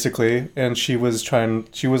world basically, and she was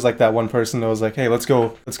like that one person that was like, hey, let's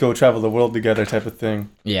go travel the world together type of thing.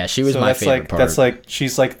 Yeah, she was my favorite part. That's like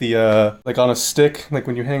she's like the like on a stick, like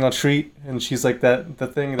when you hang on a tree, and she's like the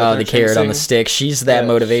thing that the carrot on the stick. She's that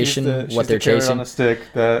motivation, she's they're the carrot chasing on a stick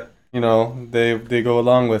that, you know, they go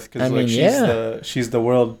along with, because she's the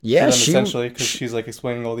world to them, essentially, because she's like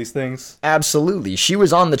explaining all these things. Absolutely. She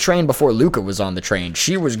was on the train before Luca was on the train.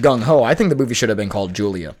 She was gung-ho. I think the movie should have been called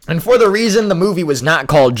Julia. And for the reason the movie was not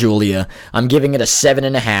called Julia, I'm giving it a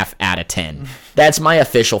 7.5 out of 10. That's my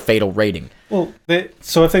official Fatal rating. Well,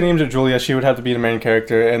 so if they named it Julia, she would have to be the main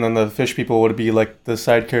character, and then the fish people would be like the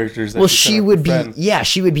side characters. She would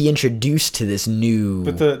be introduced to this new.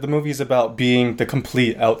 But the movie's about being the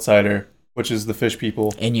complete outsider, which is the fish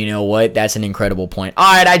people. And you know what? That's an incredible point.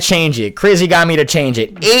 All right, I change it. Crizzy got me to change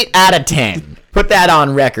it. 8 out of 10. Put that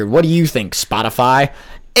on record. What do you think, Spotify?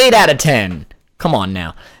 8 out of 10. Come on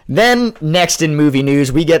now. Then, next in movie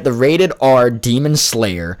news, we get the rated R Demon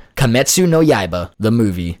Slayer, Kimetsu no Yaiba, the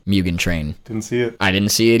movie, Mugen Train. Didn't see it. I didn't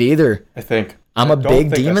see it either. I think. I'm a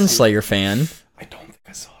big Demon Slayer fan. I don't think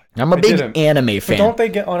I saw it. I'm a big anime fan. But don't they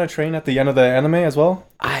get on a train at the end of the anime as well?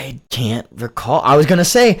 I can't recall. I was going to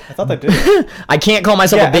say. I thought they did. I can't call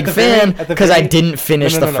myself a big fan because I didn't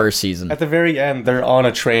finish the first season. At the very end, they're on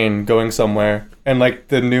a train going somewhere. And like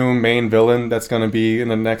the new main villain that's going to be in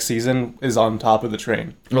the next season is on top of the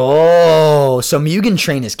train. Oh, so Mugen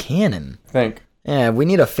Train is canon. I think. Yeah, we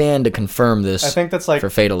need a fan to confirm this. I think that's like for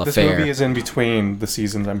Fatal Affair. This movie is in between the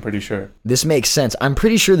seasons, I'm pretty sure. This makes sense. I'm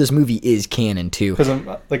pretty sure this movie is canon too. Because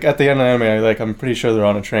like at the end of the anime, I'm pretty sure they're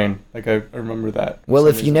on a train. Like I remember that. Well,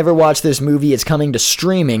 if you never watched this movie, it's coming to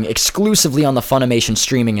streaming exclusively on the Funimation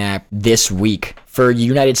streaming app this week. For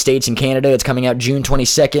United States and Canada, it's coming out June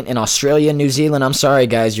 22nd. In Australia and New Zealand, I'm sorry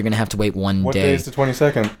guys, you're gonna have to wait one day. What day is the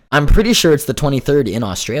 22nd? I'm pretty sure it's the 23rd in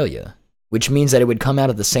Australia. Which means that it would come out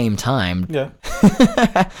at the same time. Yeah.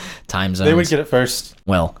 Time zones. They would get it first.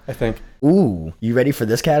 Well. I think. Ooh, you ready for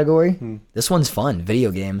this category? This one's fun.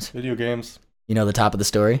 Video games. Video games. You know the top of the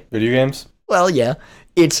story? Video games? Well, yeah.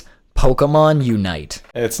 It's Pokemon Unite.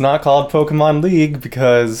 It's not called Pokemon League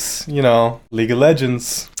because, you know, League of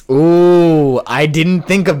Legends. Ooh, I didn't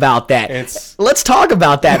think about that. Let's talk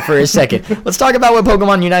about that for a second. Let's talk about what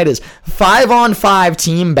Pokemon Unite is. 5-on-5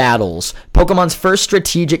 team battles. Pokemon's first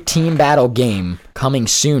strategic team battle game coming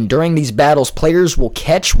soon. During these battles, players will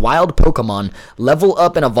catch wild Pokemon, level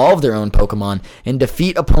up and evolve their own Pokemon, and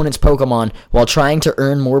defeat opponents' Pokemon while trying to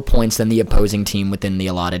earn more points than the opposing team within the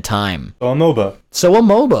allotted time. So a MOBA. So a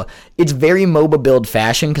MOBA. It's very MOBA build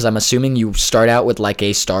fashion because I'm assuming you start out with like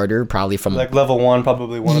a starter, probably from like level 1,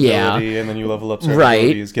 probably one ability, and then you level up certain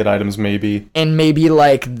abilities, get items maybe. And maybe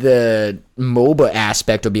like the MOBA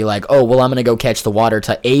aspect will be like, oh, well, I'm going to go catch the water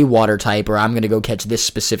type, or I'm going to go catch this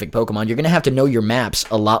specific Pokemon. You're going to have to know your maps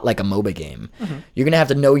a lot like a MOBA game. You're going to have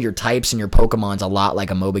to know your types and your Pokemons a lot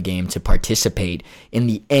like a MOBA game to participate in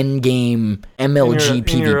the end game MLG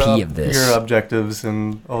PvP of this. Your objectives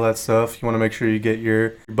and all that stuff. You want to make sure you get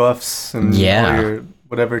your buffs and all your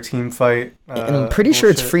whatever team fight. And I'm pretty sure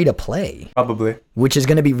it's free to play. Probably. Which is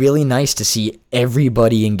going to be really nice to see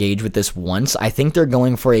everybody engage with this once. I think they're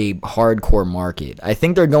going for a hardcore market. I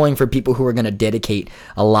think they're going for people who are going to dedicate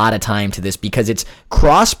a lot of time to this because it's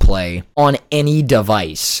cross-play on any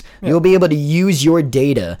device. Yeah. You'll be able to use your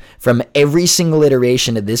data from every single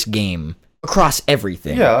iteration of this game across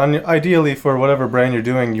everything. Yeah, and ideally for whatever brand you're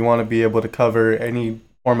doing, you want to be able to cover any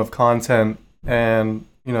form of content and,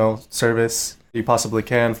 you know, service you possibly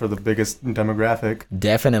can for the biggest demographic.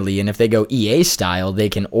 Definitely, and if they go EA style, they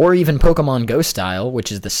can, or even Pokemon Go style, which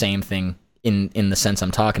is the same thing in the sense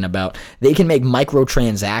I'm talking about. They can make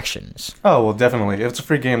microtransactions. Oh well, definitely. If it's a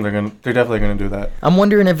free game, they're definitely gonna do that. I'm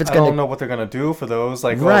wondering if it's I gonna. don't know what they're gonna do for those.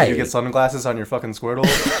 Like, Right. you get sunglasses on your fucking Squirtle.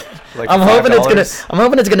 Like I'm hoping $5. I'm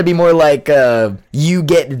hoping it's gonna be more like you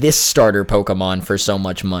get this starter Pokemon for so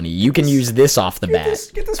much money. You can use this off the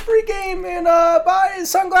bat. Get this free game and buy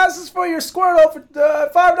sunglasses for your Squirtle for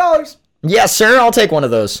 $5. Yes, sir. I'll take one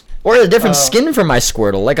of those. Or a different skin for my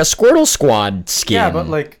Squirtle, like a Squirtle Squad skin. Yeah, but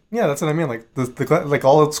that's what I mean. Like like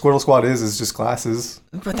all Squirtle Squad is just glasses.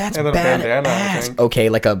 But that's and then a bandana, I badass. think. Okay,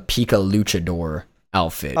 like a Pika Luchador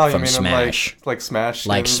outfit Oh, you from mean Smash. like Smash?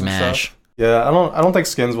 Like skins and Smash. stuff? Yeah, I don't think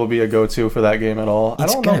skins will be a go-to for that game at all. It's I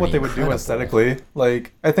don't know gonna what be they would incredible. do aesthetically.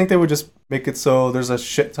 Like, I think they would just make it so there's a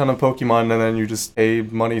shit ton of Pokemon and then you just pay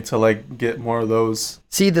money to like get more of those.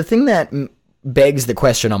 See, the thing that begs the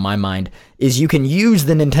question on my mind is you can use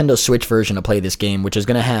the Nintendo Switch version to play this game, which is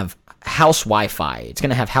going to have house Wi-Fi. It's going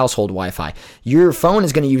to have household Wi-Fi. Your phone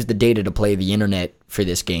is going to use the data to play the internet for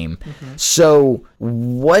this game. So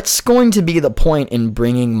what's going to be the point in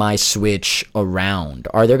bringing my Switch around?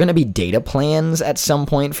 Are there going to be data plans at some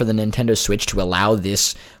point for the Nintendo Switch to allow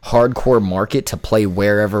this hardcore market to play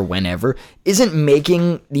wherever, whenever? Isn't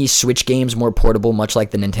making these Switch games more portable, much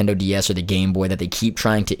like the Nintendo DS or the Game Boy, that they keep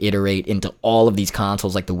trying to iterate into all of these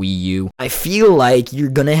consoles like the Wii U? I feel like you're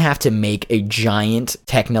going to have to make a giant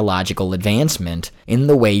technological advancement in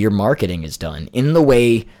the way your marketing is done, in the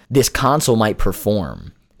way this console might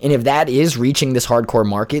perform. And if that is reaching this hardcore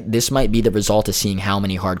market, this might be the result of seeing how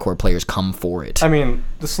many hardcore players come for it. I mean,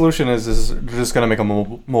 the solution is they're just gonna make a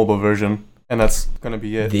mobile version, and that's gonna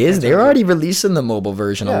be it. They're already releasing the mobile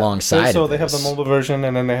version alongside. So of they have the this. mobile version,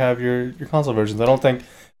 and then they have your console versions. I don't think,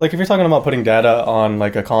 like, if you're talking about putting data on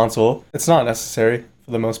like a console, it's not necessary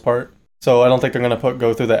for the most part. So I don't think they're gonna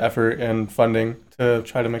go through the effort and funding to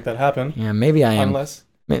try to make that happen. Yeah, maybe I am. Unless,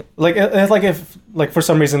 if for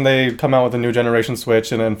some reason they come out with a new generation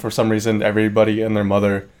Switch, and then for some reason everybody and their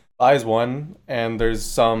mother buys one, and there's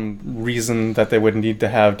some reason that they would need to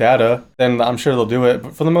have data, then I'm sure they'll do it.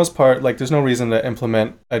 But for the most part, like, there's no reason to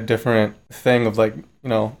implement a different thing of like,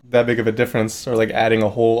 that big of a difference, or like adding a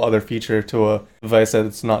whole other feature to a device that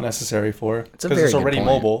it's not necessary for. It's a Because very it's good already point.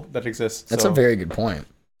 mobile that exists. That's so. a very good point.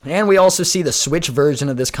 And we also see the Switch version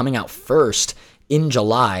of this coming out first in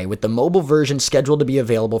July, with the mobile version scheduled to be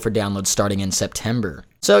available for download starting in September.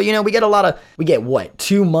 So, we get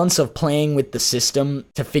 2 months of playing with the system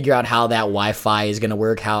to figure out how that Wi-Fi is going to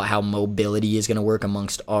work, how mobility is going to work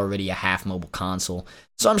amongst already a half mobile console.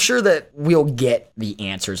 So I'm sure that we'll get the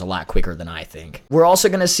answers a lot quicker than I think. We're also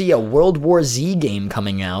going to see a World War Z game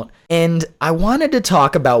coming out, and I wanted to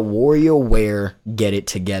talk about WarioWare Get It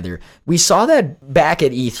Together. We saw that back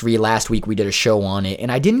at E3 last week. We did a show on it,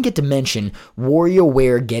 and I didn't get to mention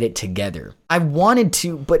WarioWare Get It Together. I wanted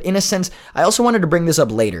to, but in a sense, I also wanted to bring this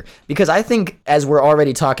up later, because I think as we're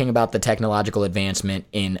already talking about the technological advancement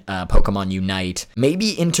in Pokemon Unite,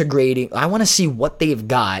 maybe integrating, I want to see what they've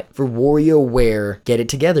got for WarioWare Get It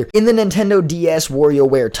Together. In the Nintendo DS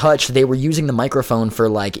WarioWare Touch, they were using the microphone for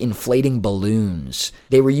like inflating balloons.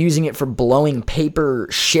 They were using it for blowing paper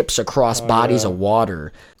ships across bodies of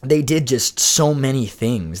water. They did just so many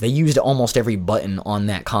things. They used almost every button on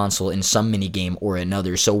that console in some minigame or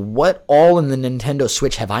another. So what all in the Nintendo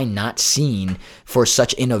Switch have I not seen for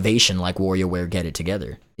such innovation like WarioWare Get It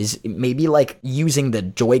Together? Is maybe like using the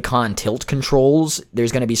Joy-Con tilt controls,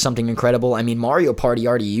 there's going to be something incredible. I mean, Mario Party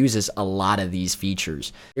already uses a lot of these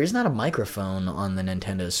features. There's not a microphone on the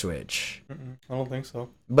Nintendo Switch. I don't think so.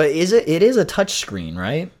 But it is a touch screen,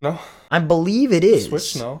 right? No. I believe it is.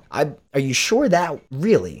 Switch, no. Are you sure that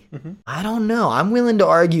really? I don't know. I'm willing to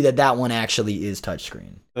argue that one actually is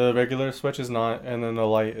touchscreen. The regular Switch is not, and then the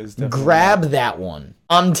Lite is definitely Grab not. that one.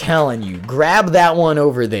 I'm telling you, grab that one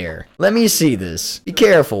over there. Let me see this. Be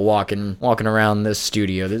careful walking around this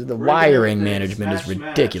studio. The wiring management is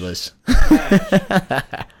ridiculous.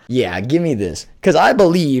 Yeah, give me this. Because I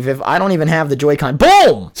believe if I don't even have the Joy-Con,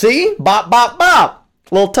 boom! See? Bop, bop, bop!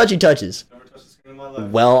 Little touchy touches. Never touched the screen in my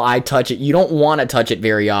life. Well, I touch it. You don't want to touch it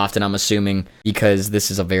very often, I'm assuming, because this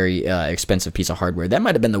is a very expensive piece of hardware. That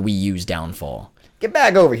might have been the Wii U's downfall. Get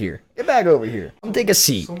back over here. Get back over here. Come take a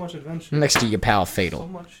seat So much adventure. next to your pal So Fatal.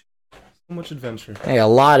 much adventure. Hey, a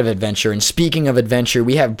lot of adventure. And speaking of adventure,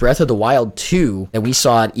 we have Breath of the Wild 2 that we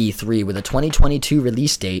saw at E3 with a 2022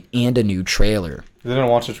 release date and a new trailer. I didn't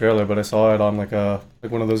watch the trailer, but I saw it on like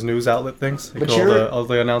one of those news outlet things. But All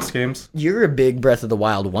the announced games. You're a big Breath of the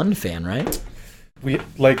Wild 1 fan, right? We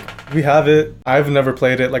have it. I've never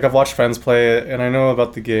played it. Like, I've watched friends play it, and I know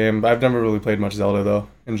about the game. But I've never really played much Zelda though,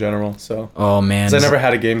 in general. So Oh man. 'cause I never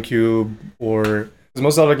had a GameCube or Because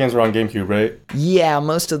most Zelda games were on GameCube, right? Yeah,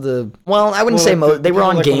 most of the... Well, I wouldn't say they were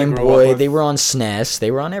on Game Boy, they were on SNES,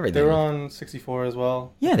 they were on everything. They were on 64 as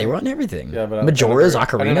well. Yeah, they were on everything. Yeah, but Majora's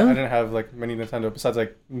Ocarina? I didn't have like many Nintendo besides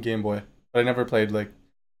like Game Boy. But I never played like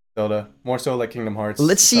Zelda. More so like Kingdom Hearts.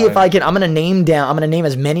 Let's see if I can... I'm gonna name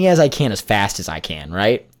as many as I can as fast as I can,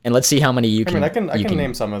 right? And let's see how many you can... I can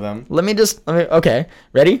name some of them. Okay,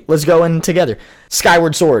 ready? Let's go in together.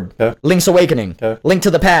 Skyward Sword. Yeah. Link's Awakening. Yeah. Link to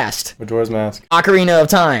the Past. Majora's Mask. Ocarina of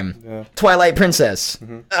Time. Yeah. Twilight Princess.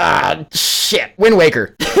 Shit. Wind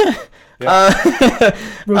Waker. Breath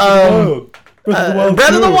Breath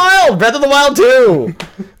of the Wild. Breath of the Wild 2.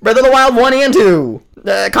 Breath of the Wild 1 and 2.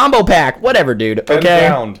 Combo pack. Whatever, dude. Okay. Ben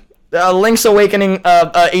Drowned. Link's Awakening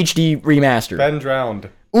HD remastered. Ben Drowned.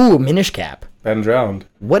 Ooh, Minish Cap. Ben Drowned.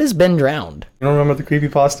 What is Ben Drowned? You don't remember the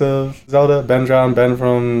creepypasta of Zelda? Ben Drowned, Ben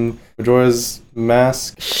from Majora's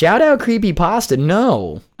Mask. Shout out Creepypasta.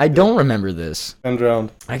 No, I don't remember this. Ben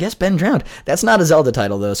Drowned. I guess Ben Drowned. That's not a Zelda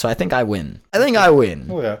title though, so I think I win. Oh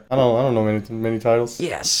yeah. I don't know many titles.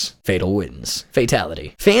 Yes. Fatal wins.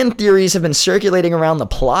 Fatality. Fan theories have been circulating around the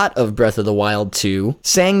plot of Breath of the Wild 2,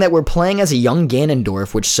 saying that we're playing as a young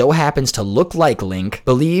Ganondorf, which so happens to look like Link,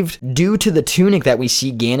 believed due to the tunic that we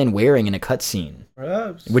see Ganon wearing in a cutscene.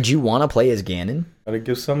 Perhaps. Would you want to play as Ganon? Gotta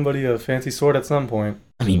give somebody a fancy sword at some point.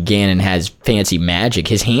 I mean, Ganon has fancy magic.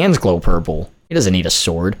 His hands glow purple. He doesn't need a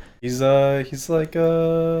sword. He's like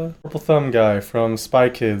a purple thumb guy from Spy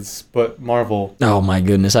Kids, but Marvel. Oh my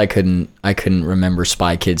goodness, I couldn't remember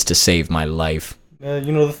Spy Kids to save my life.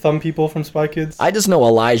 You know the thumb people from Spy Kids? I just know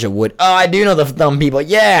Elijah Wood. Oh, I do know the thumb people.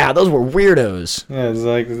 Yeah, those were weirdos. Yeah, it's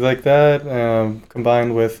like that,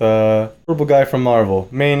 combined with purple guy from Marvel,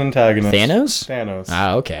 main antagonist. Thanos?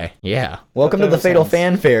 Ah, okay. Yeah. Welcome to the Fatal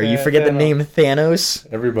Fanfare. You forget the name Thanos?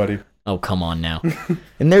 Everybody. Oh, come on now.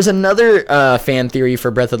 And there's another fan theory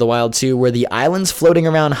for Breath of the Wild 2 where the islands floating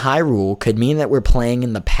around Hyrule could mean that we're playing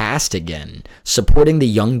in the past again, supporting the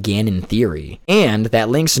young Ganon theory. And that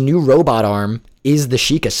Link's new robot arm is the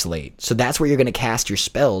Sheikah Slate. So that's where you're going to cast your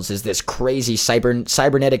spells, is this crazy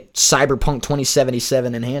cybernetic Cyberpunk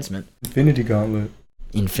 2077 enhancement. Infinity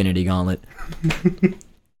Gauntlet.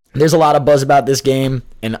 There's a lot of buzz about this game,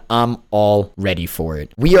 and I'm all ready for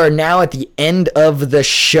it. We are now at the end of the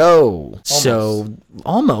show.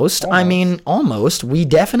 Almost. I mean, almost. We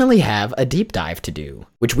definitely have a deep dive to do,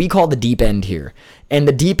 which we call the deep end here. And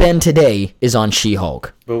the deep end today is on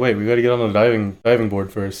She-Hulk. But wait, we gotta get on the diving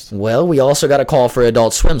board first. Well, we also gotta call for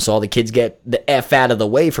Adult Swim so all the kids get the F out of the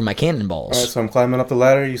way for my cannonballs. Alright, so I'm climbing up the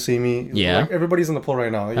ladder. You see me. Yeah. Like, everybody's in the pool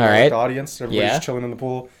right now. You know, Alright. like the audience, everybody's chilling in the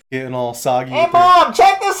pool, getting all soggy. Hey, Mom,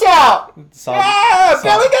 check this out!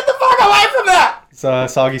 Billy, get the fuck away from that!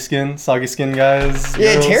 It's soggy skin guys.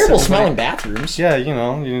 Yeah, terrible smelling bathrooms. Yeah,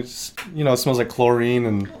 it smells like chlorine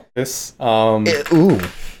and piss. Ooh,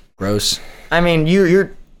 gross. I mean,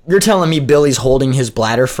 you're telling me Billy's holding his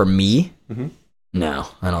bladder for me? Mm-hmm. No,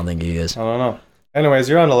 I don't think he is. I don't know. Anyways,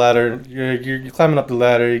 you're on the ladder. You're climbing up the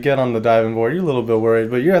ladder. You get on the diving board. You're a little bit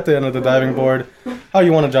worried, but you're at the end of the diving board. How do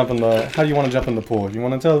you want to jump in the pool? You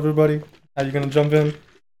want to tell everybody how you're gonna jump in?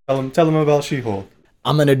 Tell them about She-Hulk.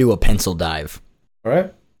 I'm gonna do a pencil dive. All right.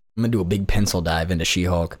 I'm gonna do a big pencil dive into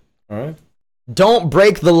She-Hulk. All right. Don't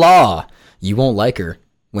break the law. You won't like her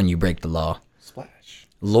when you break the law. Splash.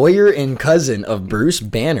 Lawyer and cousin of Bruce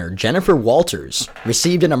Banner, Jennifer Walters,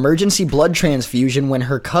 received an emergency blood transfusion from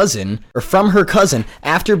her cousin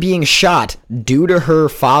after being shot due to her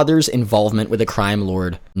father's involvement with a crime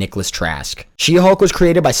lord, Nicholas Trask. She-Hulk was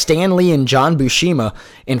created by Stan Lee and John Buscema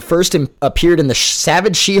and first appeared in the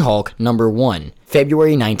Savage She-Hulk #1,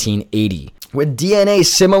 February 1980. With DNA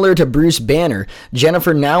similar to Bruce Banner,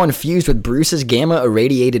 Jennifer, now infused with Bruce's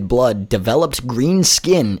gamma-irradiated blood, developed green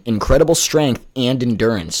skin, incredible strength and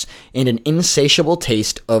endurance, and an insatiable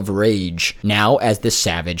taste of rage, now as the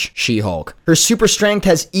Savage She-Hulk. Her super strength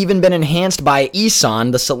has even been enhanced by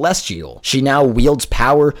Isan the Celestial. She now wields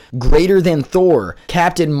power greater than Thor,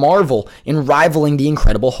 Captain Marvel, and rivaling the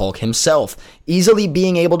Incredible Hulk himself, easily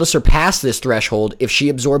being able to surpass this threshold if she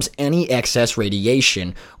absorbs any excess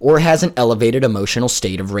radiation, or has an elevated emotional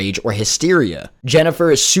state of rage or hysteria.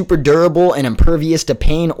 Jennifer is super durable and impervious to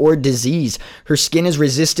pain or disease. Her skin is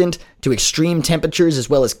resistant to extreme temperatures as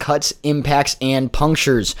well as cuts, impacts, and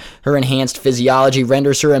punctures. Her enhanced physiology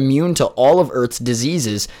renders her immune to all of Earth's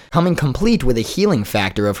diseases, coming complete with a healing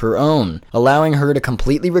factor of her own, allowing her to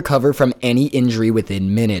completely recover from any injury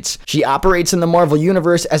within minutes. She operates in the Marvel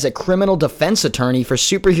Universe as a criminal defense attorney for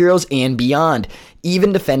superheroes and beyond,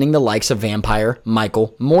 even defending the likes of vampire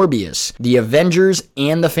Michael Morbius, the Avengers,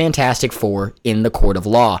 and the Fantastic Four in the court of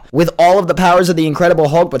law. With all of the powers of the Incredible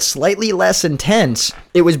Hulk but slightly less intense,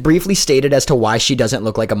 it was briefly stated as to why she doesn't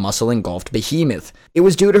look like a muscle-engulfed behemoth. It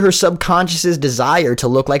was due to her subconscious's desire to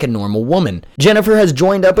look like a normal woman. Jennifer has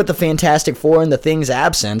joined up with the Fantastic Four in the Thing's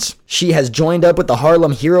absence. She has joined up with the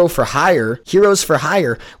Harlem Heroes for Hire,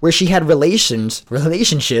 where she had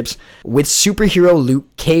relationships with superhero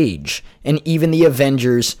Luke Cage, and even the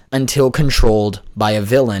Avengers until controlled by a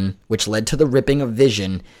villain, which led to the ripping of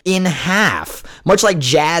Vision in half. Much like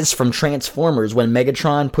Jazz from Transformers when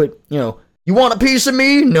Megatron put, you want a piece of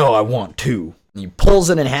me? No, I want two. And he pulls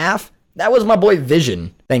it in half. That was my boy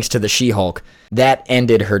Vision, thanks to the She-Hulk. That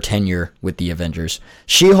ended her tenure with the Avengers.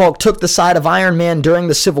 She-Hulk took the side of Iron Man during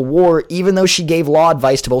the Civil War, even though she gave law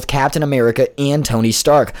advice to both Captain America and Tony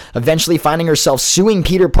Stark, eventually finding herself suing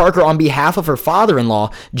Peter Parker on behalf of her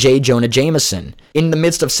father-in-law, J. Jonah Jameson. In the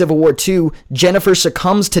midst of Civil War II, Jennifer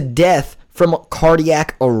succumbs to death from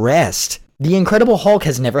cardiac arrest. The Incredible Hulk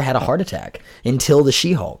has never had a heart attack until the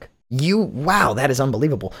She-Hulk. Wow, that is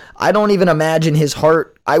unbelievable. I don't even imagine his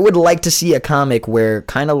heart. I would like to see a comic where,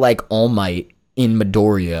 kind of like All Might in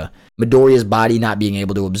Midoriya's body not being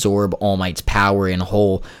able to absorb All Might's power in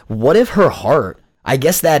whole. What if her heart, I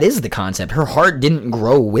guess that is the concept, her heart didn't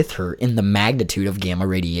grow with her in the magnitude of gamma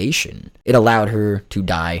radiation. It allowed her to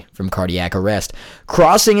die from cardiac arrest.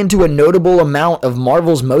 Crossing into a notable amount of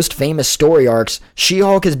Marvel's most famous story arcs,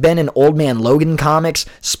 She-Hulk has been in Old Man Logan comics,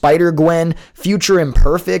 Spider-Gwen, Future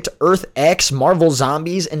Imperfect, Earth X, Marvel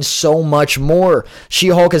Zombies, and so much more.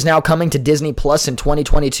 She-Hulk is now coming to Disney Plus in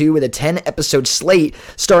 2022 with a 10-episode slate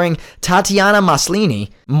starring Tatiana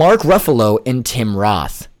Maslany, Mark Ruffalo, and Tim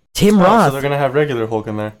Roth. So they're going to have regular Hulk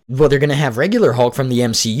in there. Well, they're going to have regular Hulk from the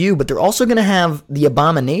MCU, but they're also going to have the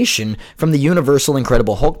Abomination from the Universal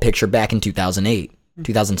Incredible Hulk picture back in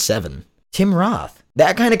 2007. Tim Roth.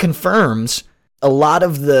 That kind of confirms a lot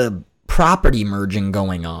of the property merging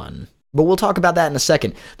going on. But we'll talk about that in a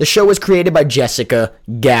second. The show was created by Jessica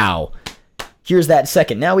Gao. Here's that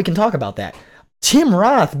second. Now we can talk about that. Tim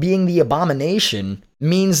Roth being the Abomination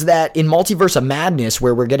means that in Multiverse of Madness,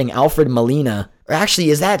 where we're getting Alfred Molina, or actually,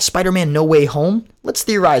 is that Spider-Man No Way Home? Let's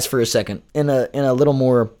theorize for a second in a little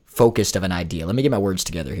more focused of an idea. Let me get my words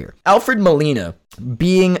together here. Alfred Molina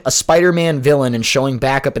being a Spider-Man villain and showing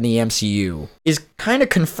back up in the MCU is kind of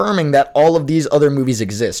confirming that all of these other movies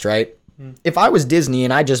exist, right? If I was Disney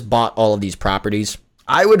and I just bought all of these properties,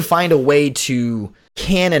 I would find a way to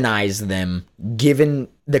canonize them given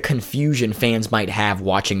the confusion fans might have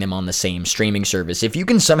watching them on the same streaming service. If you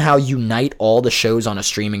can somehow unite all the shows on a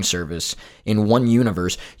streaming service in one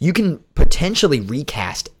universe, you can potentially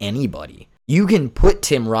recast anybody. You can put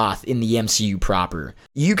Tim Roth in the MCU proper.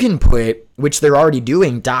 You can put, which they're already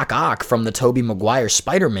doing, Doc Ock from the Tobey Maguire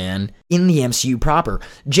Spider-Man in the MCU proper.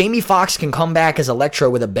 Jamie Foxx can come back as Electro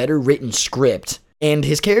with a better written script. And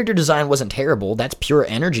his character design wasn't terrible. That's pure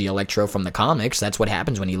energy Electro from the comics. That's what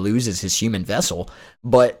happens when he loses his human vessel.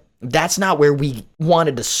 But that's not where we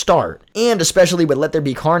wanted to start. And especially with Let There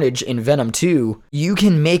Be Carnage in Venom 2, you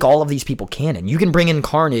can make all of these people canon. You can bring in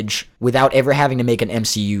Carnage without ever having to make an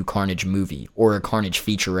MCU Carnage movie or a Carnage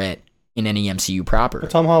featurette in any MCU proper.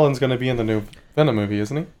 But Tom Holland's going to be in the new Venom movie,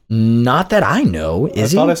 isn't he? Not that I know.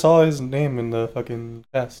 Is he? I thought I saw his name in the fucking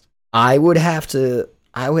cast. I would have to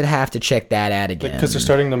check that out again. Because they're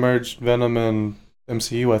starting to merge Venom and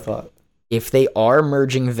MCU, I thought. If they are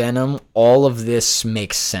merging Venom, all of this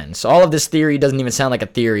makes sense. All of this theory doesn't even sound like a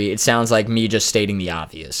theory. It sounds like me just stating the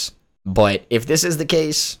obvious. But if this is the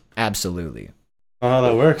case, absolutely. How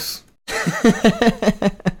that works.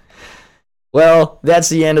 Well, that's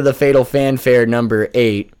the end of the Fatal Fanfare number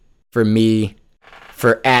 8 for me.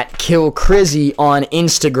 For @KillCrizzy on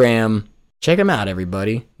Instagram. Check him out,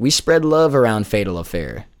 everybody. We spread love around Fatal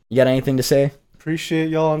Affair. You got anything to say? Appreciate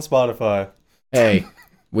y'all on Spotify. Hey,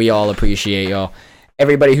 we all appreciate y'all.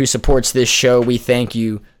 Everybody who supports this show, we thank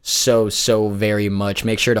you so very much.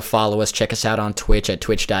 Make sure to follow us. Check us out on Twitch at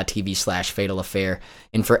twitch.tv/fatalaffair.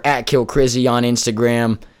 And for @KillCrizzy on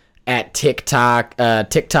Instagram, at TikTok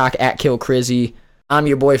 @KillCrizzy. I'm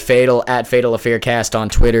your boy Fatal, @FatalAffairCast on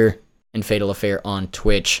Twitter, and Fatal Affair on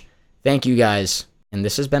Twitch. Thank you guys, and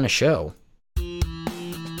this has been a show.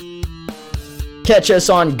 Catch us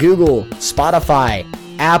on Google, Spotify,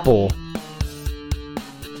 Apple,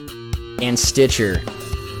 and Stitcher.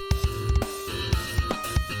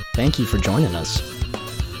 Thank you for joining us.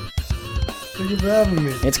 Thank you for having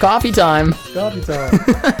me. It's coffee time. Coffee time.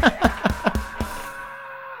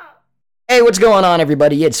 Hey, Hey, what's going on,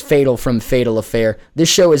 everybody? It's Fatal from Fatal Affair. This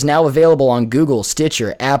show is now available on Google,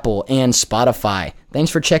 Stitcher, Apple, and Spotify. Thanks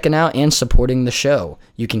for checking out and supporting the show.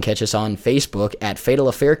 You can catch us on Facebook at Fatal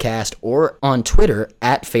Affaircast or on Twitter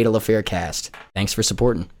at Fatal Affaircast. Thanks for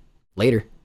supporting. Later.